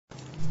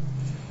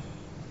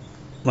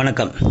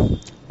வணக்கம்,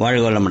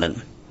 வாழ்க வளமுடன்.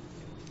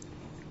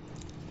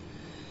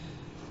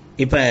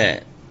 இப்போ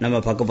நம்ம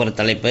பார்க்க போகிற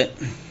தலைப்பு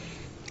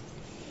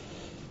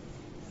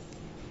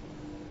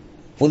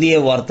புதிய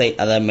வார்த்தை,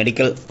 அதாவது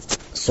மெடிக்கல்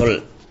சொல்.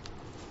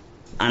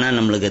 ஆனால்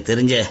நம்மளுக்கு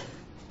தெரிஞ்ச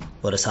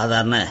ஒரு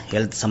சாதாரண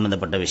ஹெல்த்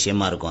சம்மந்தப்பட்ட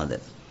விஷயமா இருக்கும் அது.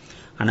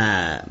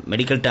 ஆனால்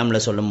மெடிக்கல்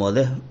டேர்மில் சொல்லும்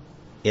போது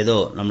ஏதோ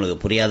நம்மளுக்கு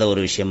புரியாத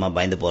ஒரு விஷயமா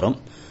பயந்து போகிறோம்.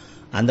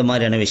 அந்த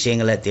மாதிரியான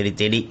விஷயங்களை தேடி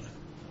தேடி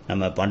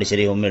நம்ம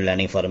Pondicherry homeo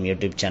learning forum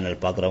YouTube channel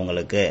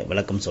பார்க்குறவங்களுக்கு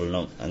விளக்கம்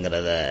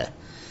சொல்லணுங்கிறத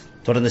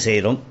தொடர்ந்து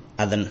செய்கிறோம்.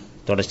 அதன்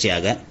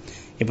தொடர்ச்சியாக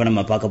இப்போ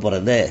நம்ம பார்க்க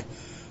போகிறது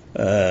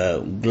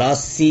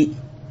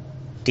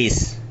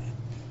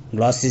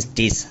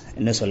கிளாசிட்டிஸ்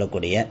என்று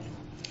சொல்லக்கூடிய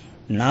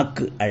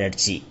நாக்கு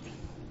அழற்சி.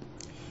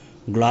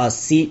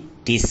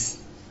 கிளாசிட்டிஸ்.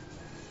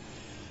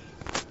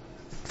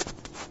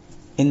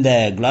 இந்த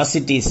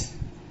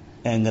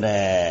கிளாசிட்டிஸ்ங்கிற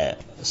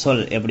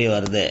சொல் எப்படி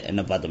வருது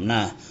என்ன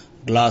பார்த்தோம்னா,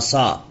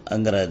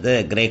 கிளாசாங்கிறது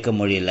கிரேக்க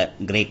மொழியில்,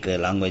 கிரேக்க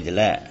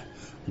லாங்குவேஜில்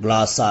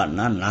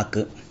கிளாசான்னா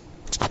நாக்கு,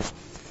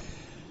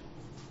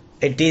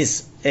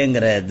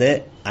 எட்டிஸ்ங்கிறது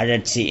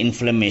அழற்சி,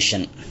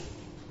 இன்ஃப்ளமேஷன்.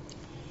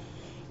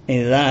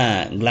 இதுதான்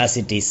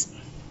கிளாசிட்டிஸ்.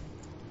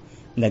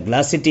 இந்த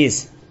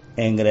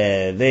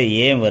கிளாசிட்டிஸ்ங்கிறது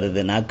ஏன்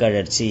வருது, நாக்கு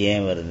அழற்சி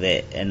ஏன் வருது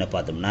என்ன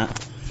பார்த்தோம்னா,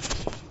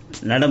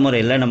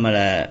 நடைமுறையில் நம்ம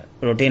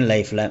ரொட்டீன்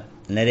லைஃப்பில்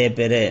நிறைய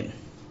பேர்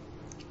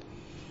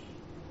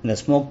இந்த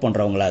ஸ்மோக்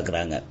பண்ணுறவங்களா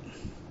இருக்கிறாங்க.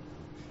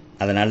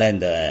 அதனால்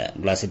இந்த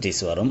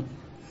கிளாசிட்டிஸ் வரும்.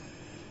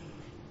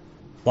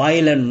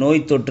 வாயில் நோய்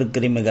தொற்று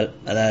கிருமிகள்,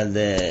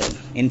 அதாவது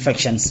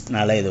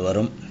இன்ஃபெக்ஷன்ஸ்னால இது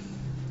வரும்.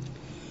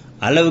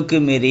 அளவுக்கு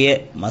மீறிய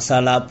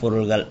மசாலா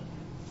பொருள்கள்,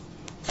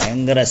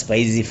 பயங்கர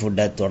ஸ்பைசி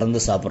ஃபுட்டை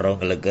தொடர்ந்து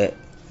சாப்பிட்றவங்களுக்கு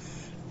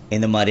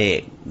இந்த மாதிரி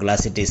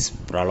கிளாசிட்டிஸ்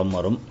ப்ராப்ளம்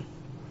வரும்.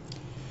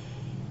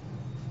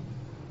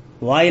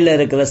 வாயில்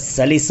இருக்கிற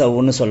சளி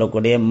சவுன்னு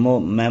சொல்லக்கூடிய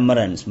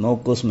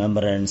மோக்கூஸ்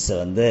மெம்பரன்ஸ்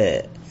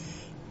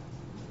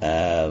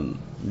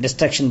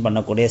டிஸ்ட்ரக்ஷன்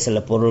பண்ணக்கூடிய சில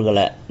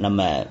பொருள்களை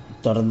நம்ம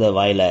தொடர்ந்து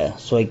வாயில்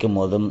சுவைக்கும்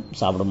போதும்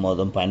சாப்பிடும்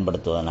போதும்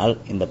பயன்படுத்துவதனால்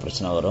இந்த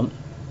பிரச்சனை வரும்.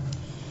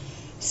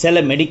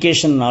 சில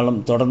மெடிக்கேஷன்னாலும்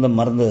தொடர்ந்து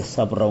மருந்து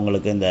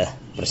சாப்பிட்றவங்களுக்கு இந்த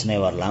பிரச்சனை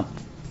வரலாம்.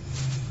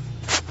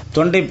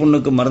 தொண்டை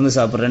புண்ணுக்கு மருந்து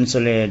சாப்பிட்றேன்னு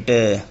சொல்லிட்டு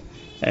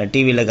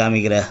டிவியில்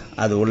காமிக்கிற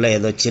அது உள்ள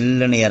ஏதோ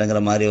சில்லுன்னு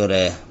இறங்குற மாதிரி ஒரு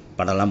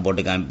படம்லாம்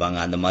போட்டு காமிப்பாங்க.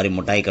 அந்த மாதிரி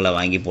மிட்டாய்களை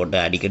வாங்கி போட்டு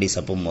அடிக்கடி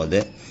சப்பும்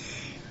போது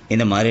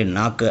இந்த மாதிரி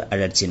நாக்கு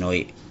அழற்சி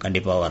நோய்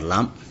கண்டிப்பாக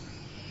வரலாம்.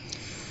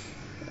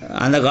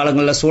 அந்த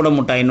காலங்களில் சூட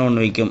மிட்டாயின்னு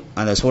ஒன்று விற்கும்.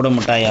 அந்த சூட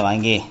மிட்டாயை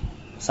வாங்கி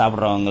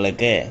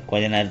சாப்பிட்றவங்களுக்கு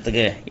கொஞ்ச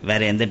நேரத்துக்கு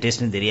வேறு எந்த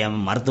டேஸ்ட்டும்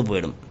தெரியாமல் மறுத்து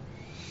போயிடும்.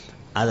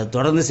 அதை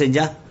தொடர்ந்து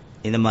செஞ்சால்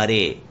இந்த மாதிரி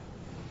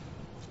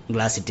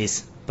கிளாசிட்டிஸ்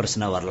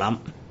பிரச்சனை வரலாம்.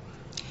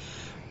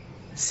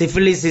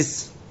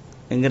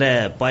 சிஃபிலிசிஸ்ங்கிற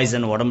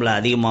பாய்சன் உடம்புல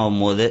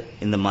அதிகமாகும் போது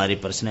இந்த மாதிரி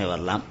பிரச்சனை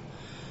வரலாம்.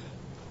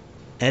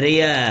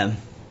 நிறைய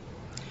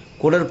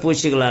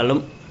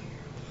குடற்பூச்சிகளாலும்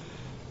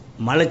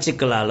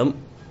மலச்சிக்கலாலும்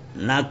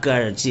நாக்கு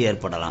அழற்சி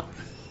ஏற்படலாம்.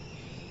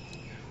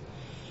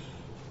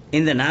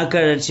 இந்த நாக்கு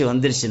அழற்சி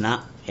வந்துருச்சுன்னா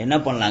என்ன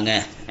பண்ணலாங்க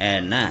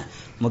என்ன,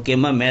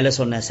 முக்கியமாக மேலே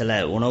சொன்ன சில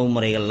உணவு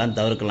முறைகள்லாம்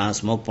தவிர்க்கலாம்.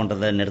 ஸ்மோக்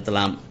பண்ணுறதை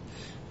நிறுத்தலாம்.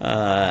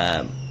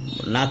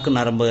 நாக்கு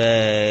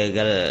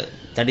நரம்புகள்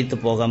தடித்து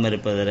போகாமல்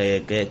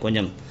இருப்பதற்கு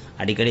கொஞ்சம்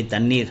அடிக்கடி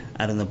தண்ணீர்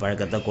அருந்தும்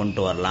பழக்கத்தை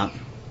கொண்டு வரலாம்.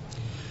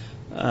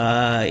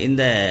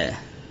 இந்த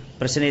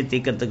பிரச்சனையை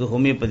தீர்க்கறதுக்கு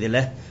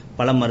ஹோமியோபதியில்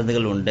பல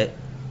மருந்துகள் உண்டு.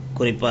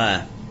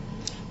 குறிப்பாக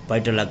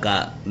பைட்டோலக்கா,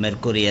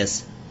 மெர்குரியஸ்,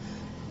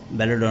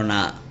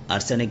 பெலடோனா,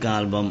 அர்சனிக்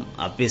ஆல்பம்,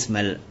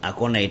 அப்பிஸ்மெல்,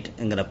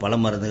 அகோனைட்ங்கிற பல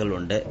மருந்துகள்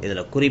உண்டு.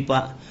 இதில்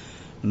குறிப்பாக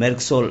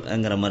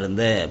மெர்க்சோல்ங்கிற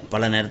மருந்து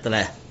பல நேரத்தில்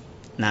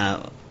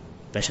நான்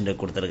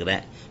பேஷண்ட்டுக்கு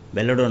கொடுத்துருக்குறேன்.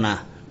 பெலடோனா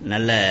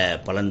நல்ல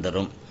பலன்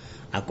தரும்.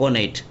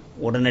 அகோனைட்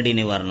உடனடி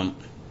நிவாரணம்.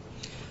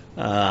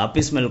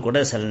 அப்பிஸ்மெல் கூட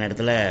சில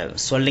நேரத்தில்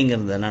ஸ்வெல்லிங்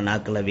இருந்ததுன்னா,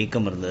 நாக்கில்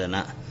வீக்கம்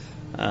இருந்ததுன்னா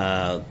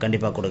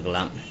கண்டிப்பாக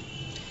கொடுக்கலாம்.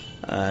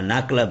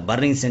 நாக்கில்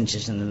பர்னிங்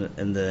சென்சேஷன்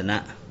இருந்ததுன்னா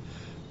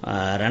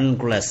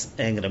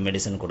ரன்குலஸ்ங்கிற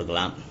மெடிசன்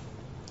கொடுக்கலாம்.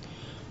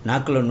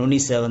 நாக்கில் நுனி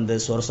சேவந்து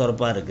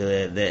சொரசொரப்பாக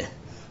இருக்குது,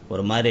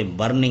 ஒரு மாதிரி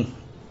பர்னிங்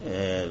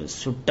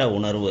சுட்ட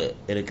உணர்வு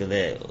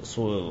இருக்குது,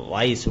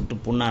 வாய் சுட்டு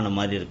புண்ணான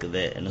மாதிரி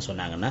இருக்குது என்ன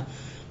சொன்னாங்கன்னா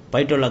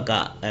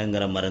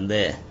பைட்டோலக்காங்கிற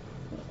மருந்து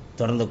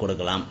தொடர்ந்து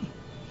கொடுக்கலாம்.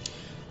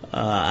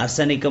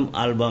 அர்சனிக்கம்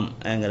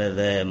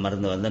ஆல்பம்ங்கிறது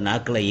மருந்து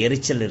நாக்கில்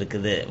எரிச்சல்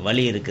இருக்குது,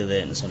 வலி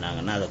இருக்குதுன்னு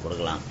சொன்னாங்கன்னா அதை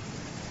கொடுக்கலாம்.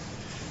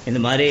 இந்த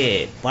மாதிரி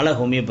பல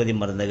ஹோமியோபதி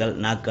மருந்துகள்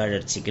நாக்கு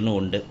அழற்சிக்குன்னு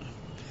உண்டு.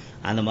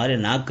 அந்த மாதிரி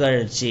நாக்கு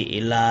அழற்சி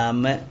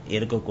இல்லாமல்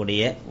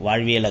இருக்கக்கூடிய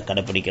வாழ்வியலை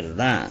கடைப்பிடிக்கிறது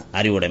தான்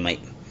அறிவுடைமை.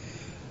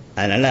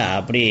 அதனால்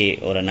அப்படி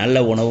ஒரு நல்ல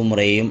உணவு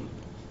முறையும்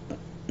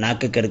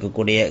நாக்குக்கு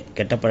எடுக்கக்கூடிய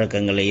கெட்ட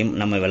பழக்கங்களையும்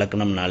நம்ம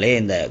விளக்கணும்னாலே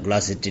இந்த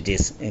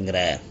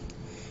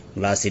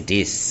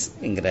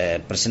கிளாசிட்டிஸ்ங்கிற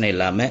பிரச்சனை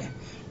இல்லாமல்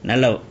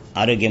நல்ல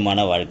ஆரோக்கியமான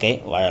வாழ்க்கை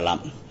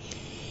வாழலாம்.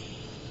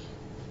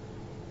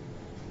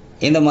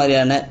 இந்த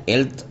மாதிரியான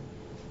ஹெல்த்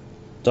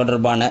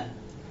தொடர்பான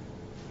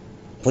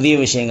புதிய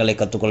விஷயங்களை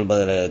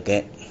கற்றுக்கொள்வதற்கு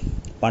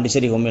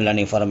Pondicherry homeo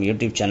learning forum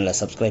YouTube சேனலை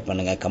சப்ஸ்கிரைப்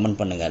பண்ணுங்கள், கமெண்ட்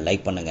பண்ணுங்கள்,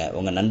 லைக் பண்ணுங்கள்.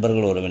 உங்கள்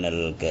நண்பர்கள்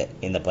உறவினர்களுக்கு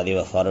இந்த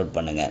பதிவை ஃபார்வர்ட்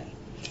பண்ணுங்கள்.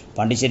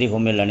 Pondicherry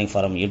homeo learning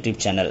forum YouTube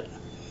channel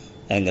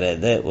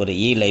ங்கிறது ஒரு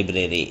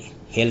லைப்ரரி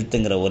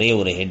ஹெல்த்துங்கிற ஒரே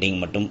ஒரு ஹெட்டிங்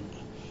மட்டும்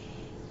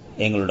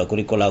எங்களோட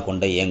குறிக்கோளாக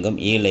கொண்டு இயங்கும்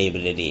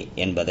லைப்ரரி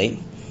என்பதை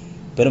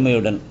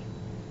பெருமையுடன்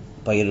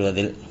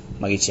பகிர்வதில்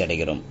மகிழ்ச்சி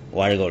அடைகிறோம்.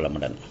 வாழ்க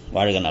வளமுடன்,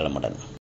 வாழ்க நலமுடன்.